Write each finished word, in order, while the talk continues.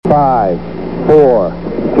5, 4,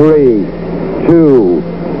 3, 2,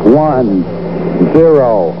 1,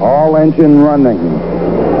 0. All engine running.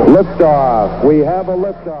 Liftoff. We have a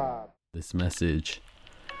liftoff. This message,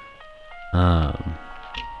 to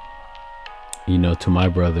my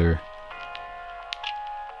brother.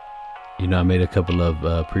 I made a couple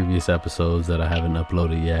of previous episodes that I haven't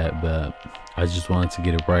uploaded yet, but I just wanted to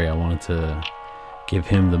get it right. I wanted to give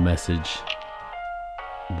him the message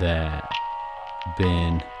that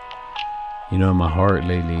been, in my heart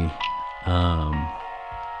lately.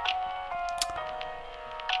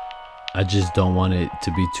 I just don't want it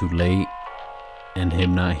to be too late and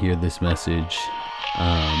him not hear this message.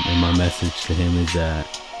 And my message to him is that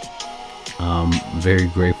I'm very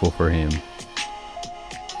grateful for him.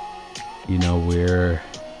 We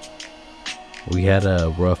had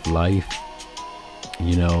a rough life.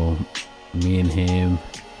 Me and him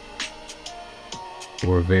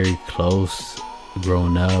were very close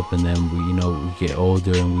growing up, and then we get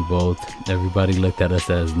older, and everybody looked at us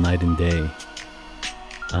as night and day.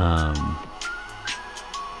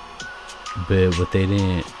 But what they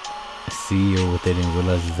didn't see, or what they didn't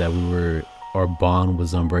realize, is that our bond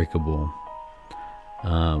was unbreakable.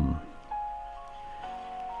 I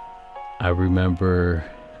remember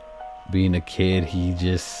being a kid, he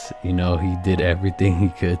just, he did everything he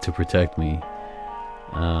could to protect me.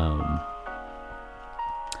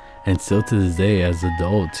 And still to this day, as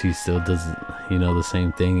adults, he still does, the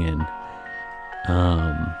same thing. And,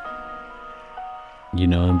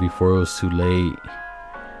 and before it was too late,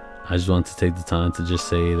 I just want to take the time to just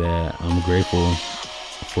say that I'm grateful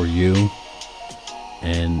for you,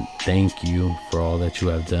 and thank you for all that you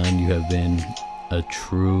have done. You have been a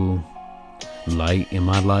true light in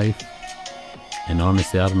my life, and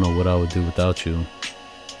honestly, I don't know what I would do without you.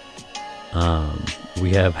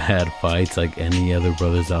 We have had fights like any other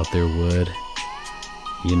brothers out there would.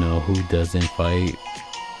 Who doesn't fight?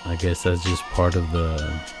 I guess that's just part of the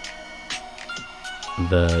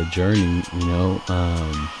journey,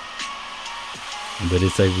 but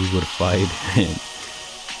it's like we would fight, and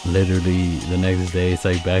literally the next day it's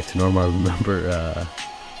like back to normal. I remember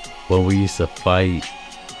when we used to fight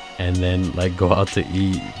and then like go out to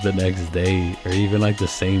eat the next day, or even like the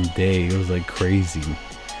same day. It was like crazy.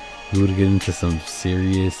 We would get into some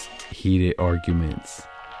serious heated arguments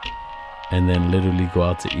and then literally go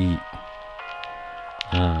out to eat.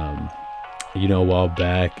 A while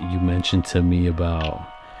back you mentioned to me about,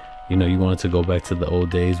 you wanted to go back to the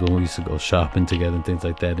old days when we used to go shopping together and things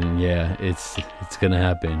like that. And yeah, it's gonna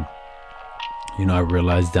happen. I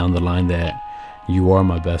realized down the line that you are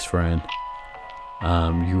my best friend.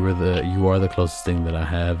 You are the closest thing that I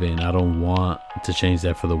have, and I don't want to change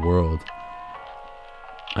that for the world.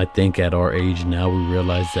 I think at our age now, we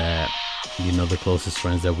realize that, the closest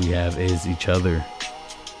friends that we have is each other.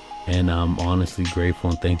 And I'm honestly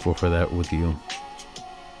grateful and thankful for that with you.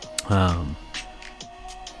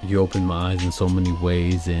 You opened my eyes in so many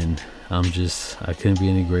ways, and I couldn't be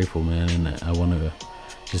any grateful, man. And I want to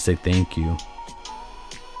just say thank you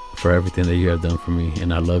for everything that you have done for me.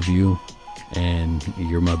 And I love you, and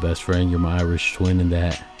you're my best friend. You're my Irish twin, and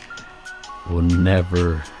that will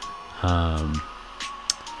never,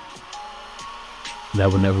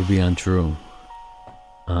 be untrue.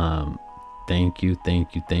 Thank you.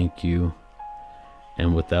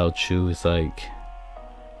 And without you, it's like,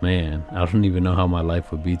 man, I don't even know how my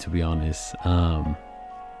life would be, to be honest. But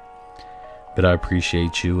I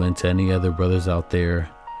appreciate you. And to any other brothers out there,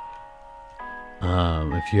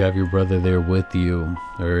 if you have your brother there with you,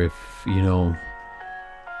 or if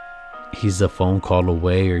he's a phone call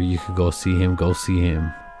away, or you could go see him.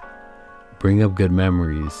 Bring up good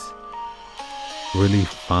memories. Really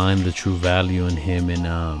find the true value in him, and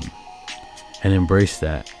embrace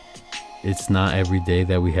that. It's not every day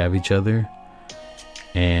that we have each other,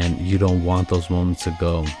 and you don't want those moments to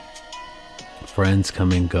go. Friends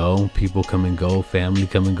come and go, people come and go, family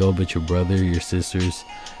come and go, but your brother, your sisters,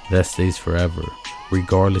 that stays forever,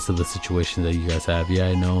 regardless of the situation that you guys have. Yeah,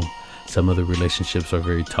 I know some of the relationships are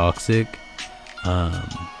very toxic,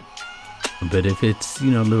 but if it's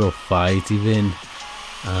little fights, even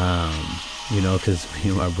because me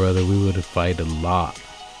and my brother, we would fight a lot.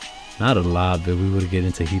 Not a lot, but we would get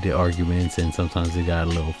into heated arguments, and sometimes it got a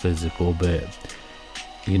little physical, but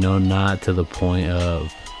not to the point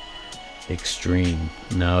of extreme.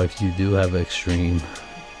 Now, if you do have an extreme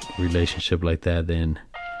relationship like that, then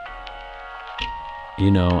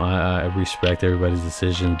I respect everybody's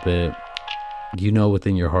decisions, but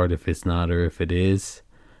within your heart if it's not, or if it is,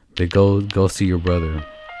 but go see your brother.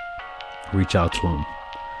 Reach out to him.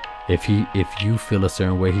 If you feel a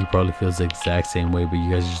certain way, he probably feels the exact same way, but you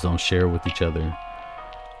guys just don't share it with each other.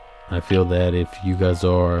 I feel that if you guys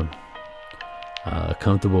are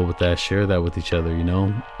comfortable with that, share that with each other,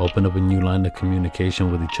 open up a new line of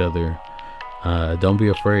communication with each other. Don't be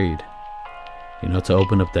afraid, to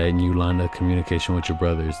open up that new line of communication with your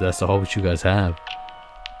brothers. That's all what you guys have.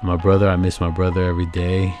 My brother, I miss my brother every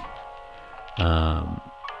day.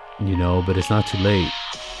 But it's not too late.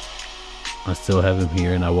 I still have him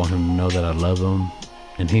here, and I want him to know that I love him,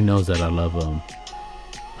 and he knows that I love him.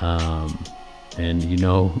 And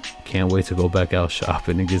can't wait to go back out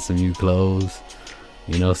shopping and get some new clothes,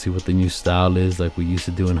 see what the new style is like we used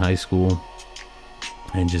to do in high school,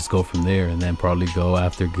 and just go from there. And then probably go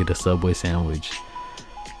after, get a Subway sandwich.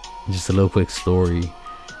 Just a little quick story.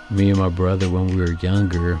 Me and my brother, when we were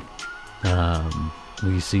younger, we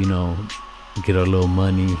used to get our little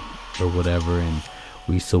money or whatever, and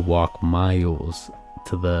we used to walk miles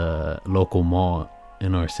to the local mall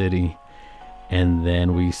in our city. And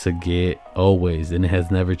then we used to get, always, and it has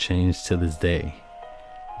never changed to this day,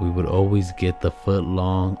 we would always get the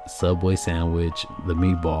foot-long Subway sandwich, the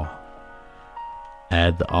meatball.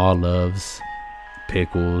 Add the olives,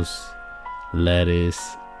 pickles,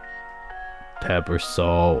 lettuce, pepper,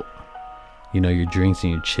 salt, your drinks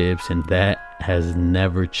and your chips. And that has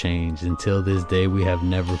never changed. Until this day, we have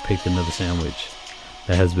never picked another sandwich.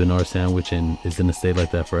 That has been our sandwich, and it's going to stay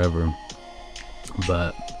like that forever.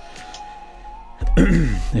 But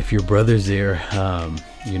if your brother's there,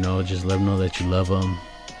 just let them know that you love them.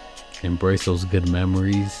 Embrace those good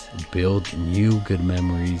memories, build new good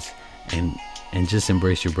memories, and just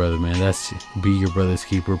embrace your brother, man. Be your brother's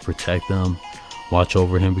keeper, protect them, watch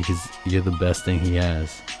over him, because you're the best thing he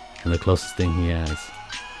has and the closest thing he has.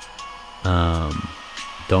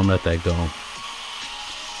 Don't let that go.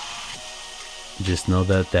 Just know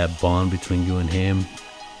that bond between you and him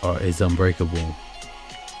is unbreakable.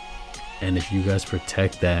 And if you guys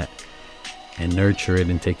protect that and nurture it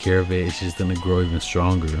and take care of it, it's just gonna grow even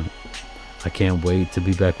stronger. I can't wait to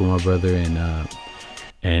be back with my brother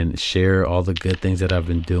and share all the good things that I've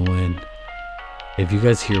been doing. If you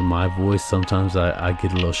guys hear my voice, sometimes I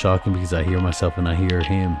get a little shocking, because I hear myself and I hear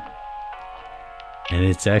him. And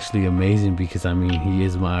it's actually amazing, because he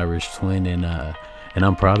is my Irish twin, and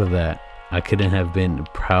I'm proud of that. I couldn't have been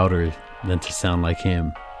prouder than to sound like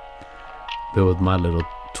him, but with my little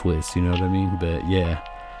twist, you know what I mean? But yeah,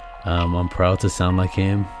 I'm proud to sound like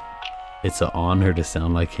him. It's an honor to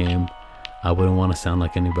sound like him. I wouldn't want to sound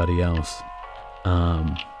like anybody else.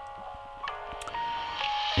 And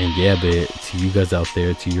yeah, but to you guys out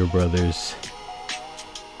there, to your brothers,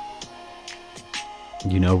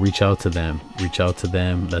 reach out to them,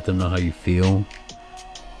 let them know how you feel,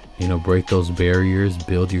 break those barriers,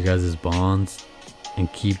 build your guys' bonds,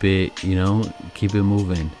 and keep it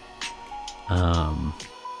moving.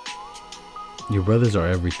 Your brothers are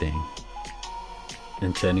everything.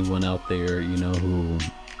 And to anyone out there, who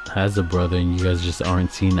has a brother and you guys just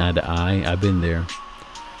aren't seeing eye to eye, I've been there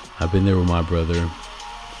with my brother.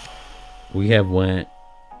 We have went,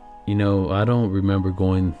 I don't remember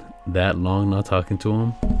going that long not talking to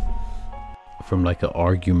him from like an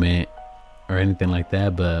argument or anything like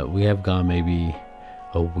that, but we have gone maybe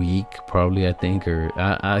a week probably, I think, or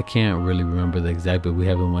I can't really remember the exact, but we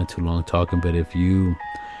haven't went too long talking. But if you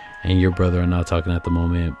and your brother are not talking at the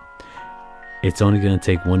moment, it's only going to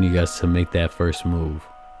take one of you guys to make that first move,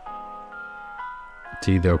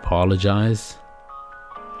 to either apologize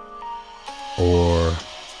or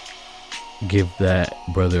give that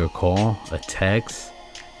brother a call, a text,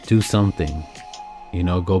 do something.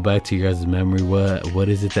 Go back to your guys' memory. What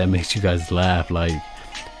is it that makes you guys laugh? Like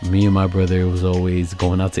me and my brother, it was always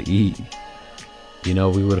going out to eat. We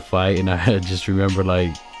would fight, and I just remember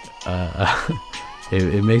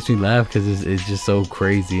it makes me laugh because it's just so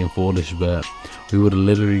crazy and foolish. But we would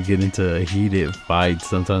literally get into a heated fight,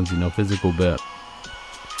 sometimes physical. But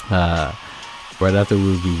right after,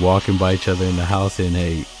 we would be walking by each other in the house, and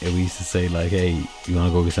we used to say like, "Hey, you want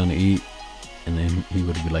to go get something to eat?" And then he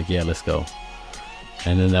would be like, "Yeah, let's go."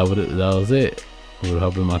 And then that was it. We would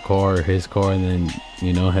hop in my car or his car, and then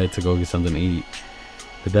head to go get something to eat.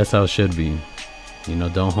 But that's how it should be.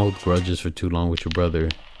 Don't hold grudges for too long with your brother.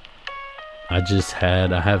 I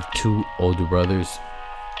have 2 older brothers,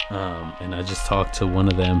 and I just talked to one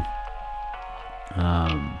of them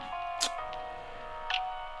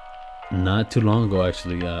not too long ago,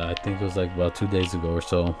 actually. I think it was like about 2 days ago or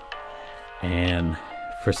so. And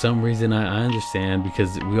for some reason, I understand,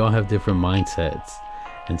 because we all have different mindsets.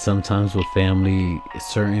 And sometimes with family,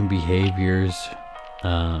 certain behaviors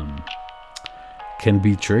can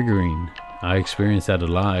be triggering. I experienced that a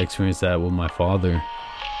lot. I experienced that with my father.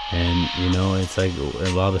 And, it's like a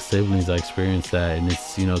lot of siblings, I experienced that. And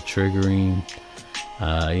it's, triggering.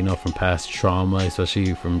 from past trauma,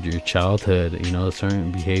 especially from your childhood.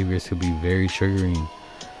 Certain behaviors could be very triggering,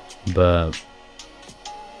 but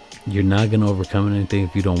you're not going to overcome anything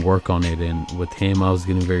if you don't work on it. And with him, I was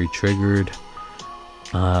getting very triggered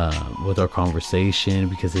with our conversation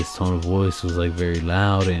because his tone of voice was like very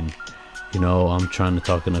loud, and I'm trying to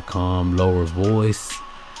talk in a calm, lower voice.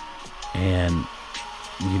 And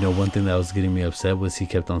one thing that was getting me upset was he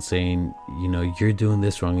kept on saying, you're doing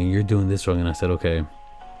this wrong and you're doing this wrong. And I said, okay,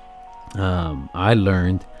 I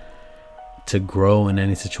learned to grow in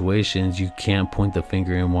any situations. You can't point the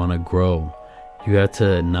finger and want to grow. You have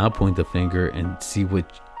to not point the finger and see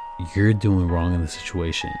what you're doing wrong in the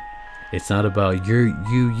situation. It's not about you.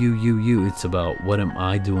 It's about, what am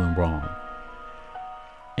I doing wrong?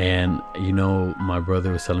 And my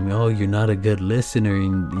brother was telling me, oh, you're not a good listener,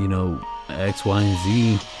 and X, Y, and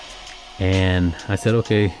Z. And I said,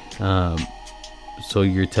 okay, so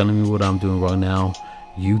you're telling me what I'm doing wrong now.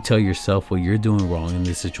 You tell yourself what you're doing wrong in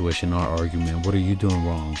this situation or argument. What are you doing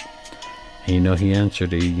wrong? And he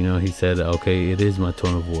answered it. He said, okay, it is my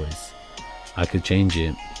tone of voice. I could change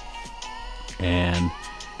it. And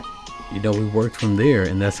we worked from there,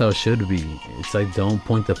 and that's how it should be. It's like, don't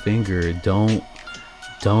point the finger. Don't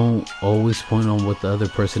always point on what the other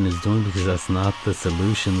person is doing, because that's not the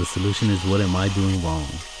solution. The solution is, what am I doing wrong?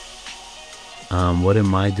 What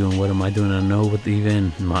am I doing? I know with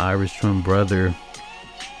even my Irish twin brother,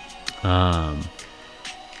 I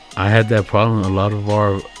had that problem. A lot of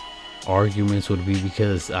our arguments would be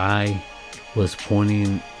because I was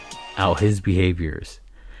pointing out his behaviors,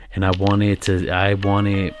 and I wanted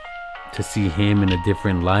to see him in a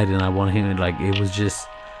different light, and I wanted him to, it was just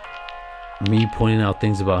me pointing out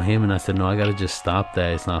things about him, and I said, no, I gotta just stop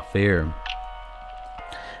that. It's not fair.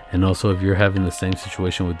 And also, if you're having the same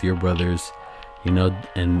situation with your brothers, and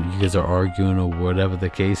you guys are arguing or whatever the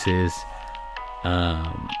case is,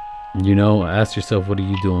 ask yourself, what are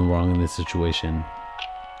you doing wrong in this situation,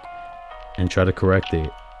 and try to correct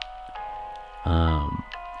it,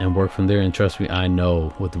 and work from there. And trust me, I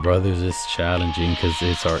know with the brothers it's challenging, because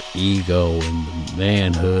it's our ego and the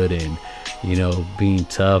manhood and being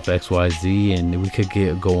tough, XYZ, and we could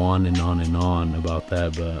go on and on and on about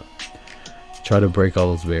that, but try to break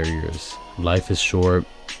all those barriers. Life is short.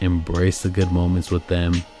 Embrace the good moments with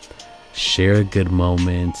them. Share good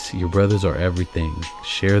moments. Your brothers are everything.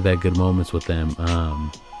 Share that good moments with them,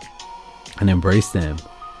 and embrace them.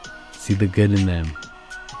 See the good in them.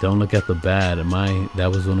 Don't look at the bad. That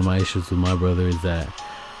was one of my issues with my brother, is that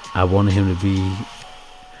I wanted him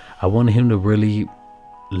to really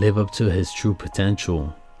live up to his true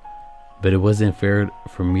potential, but it wasn't fair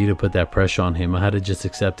for me to put that pressure on him. I had to just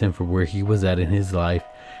accept him for where he was at in his life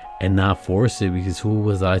and not force it, because who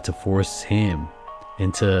was I to force him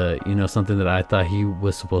into something that I thought he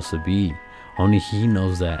was supposed to be? Only he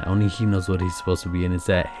knows that. Only he knows what he's supposed to be, and it's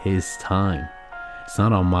at his time. It's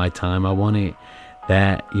not on my time. I want it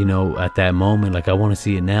that at that moment, I want to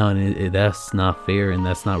see it now, and that's not fair, and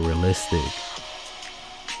that's not realistic.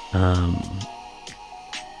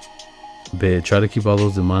 But try to keep all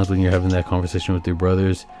those in mind when you're having that conversation with your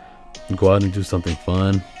brothers. Go out and do something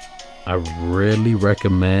fun. I really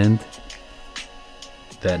recommend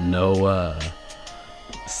that no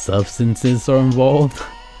substances are involved.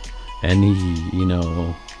 Any,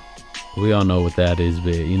 we all know what that is,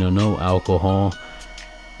 but no alcohol,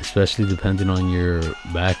 especially depending on your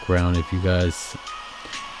background. If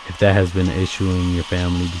that has been an issue in your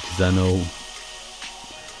family, because I know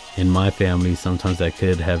in my family sometimes that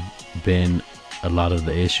could have been a lot of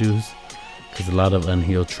the issues, because a lot of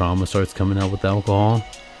unhealed trauma starts coming out with alcohol,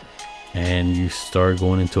 and you start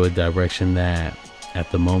going into a direction that at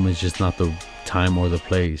the moment is just not the time or the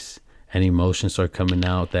place, and emotions start coming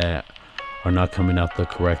out that are not coming out the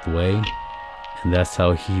correct way, and that's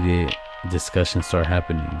how heated discussions start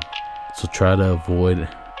happening. So try to avoid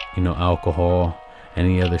alcohol,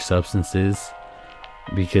 any other substances,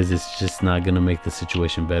 because it's just not going to make the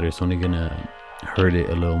situation better. It's only going to hurt it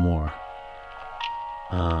a little more.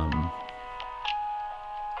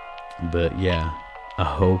 But yeah, I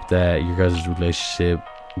hope that your guys' relationship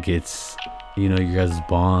gets, your guys'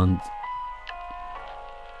 bond.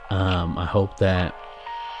 I hope that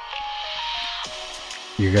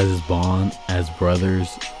your guys' bond as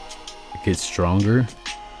brothers gets stronger.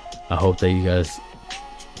 I hope that you guys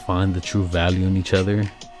find the true value in each other,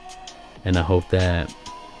 and I hope that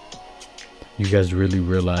you guys really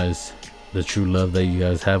realize the true love that you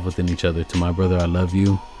guys have within each other. To my brother, I love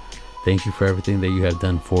you. Thank you for everything that you have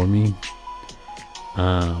done for me.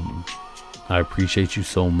 I appreciate you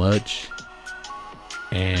so much,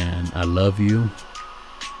 and I love you,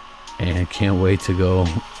 and can't wait to go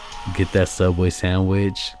Get that Subway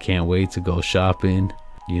sandwich. Can't wait to go shopping.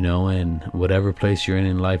 And whatever place you're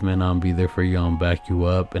in life, man, I'll be there for you. I'll back you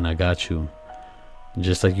up, and I got you.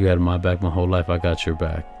 Just like you had my back my whole life, I got your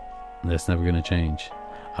back. That's never gonna change.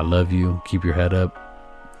 I love you. Keep your head up.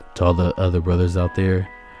 To all the other brothers out there,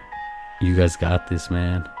 you guys got this,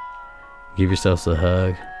 man. Give yourselves a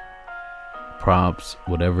hug, props,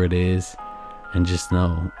 whatever it is, and just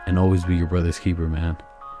know and always be your brother's keeper, man.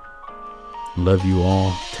 Love you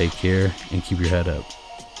all. Take care and keep your head up.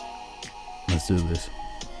 Let's do this.